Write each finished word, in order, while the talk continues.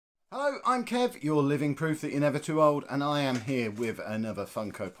Hello, I'm Kev, your living proof that you're never too old, and I am here with another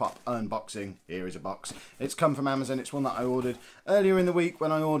Funko Pop unboxing. Here is a box. It's come from Amazon. It's one that I ordered earlier in the week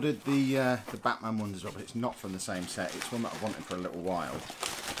when I ordered the Batman ones as well, but it's not from the same set. It's one that I've wanted for a little while,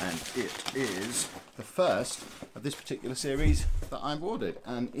 and it is the first of this particular series that I've ordered,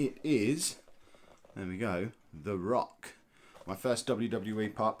 and it is, there we go, The Rock. My first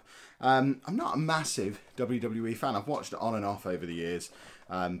WWE pop. I'm not a massive WWE fan. I've watched it on and off over the years,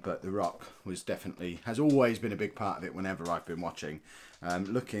 but The Rock has always been a big part of it whenever I've been watching.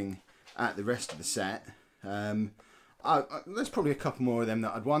 Looking at the rest of the set, there's probably a couple more of them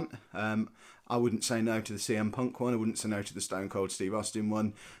that I'd want. I wouldn't say no to the CM Punk one. I wouldn't say no to the Stone Cold Steve Austin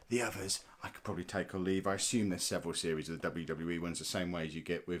one. The others I could probably take or leave. I assume there's several series of the WWE ones, the same way as you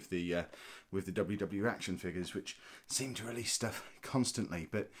get with the WWE action figures, which seem to release stuff constantly.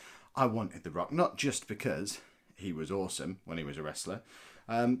 But I wanted The Rock, not just because he was awesome when he was a wrestler,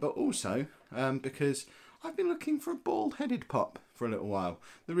 but also because I've been looking for a bald-headed pop for a little while,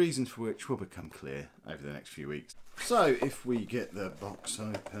 the reasons for which will become clear over the next few weeks. So if we get the box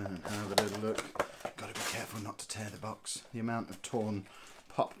open and have a little look, got to be careful not to tear the box. The amount of torn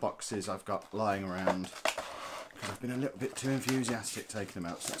pop boxes I've got lying around, because I've been a little bit too enthusiastic taking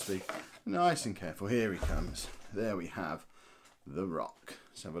them out, so to speak. Nice and careful. Here he comes. There we have The Rock.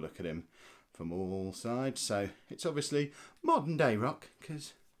 Let's have a look at him from all sides. So it's obviously modern day Rock,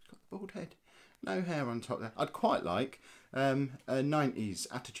 because he's got a bald head. No hair on top there. I'd quite like a 90s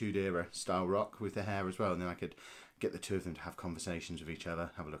Attitude Era style Rock with the hair as well, and then I could get the two of them to have conversations with each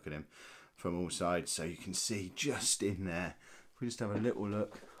other. Have a look at him from all sides so you can see just in there. If we just have a little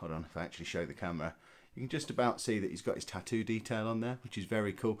look, hold on, if I actually show the camera, you can just about see that he's got his tattoo detail on there, which is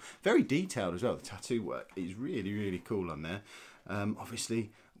very cool. Very detailed as well. The tattoo work is really, really cool on there.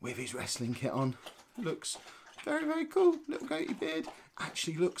 Obviously, with his wrestling kit on, looks very, very cool. Little goatee beard.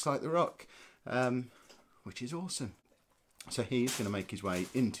 Actually looks like The Rock, which is awesome. So he's going to make his way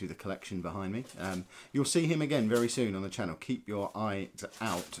into the collection behind me. You'll see him again very soon on the channel. Keep your eyes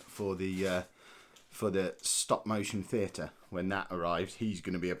out for the stop motion theatre. When that arrives, he's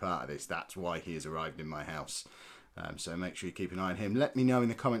going to be a part of this. That's why he has arrived in my house. So make sure you keep an eye on him. Let me know in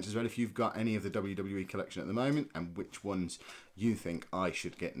the comments as well if you've got any of the WWE collection at the moment and which ones you think I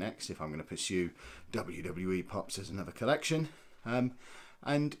should get next if I'm going to pursue WWE Pops as another collection.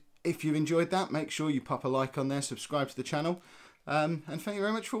 And if you've enjoyed that, make sure you pop a like on there, subscribe to the channel, and thank you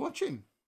very much for watching.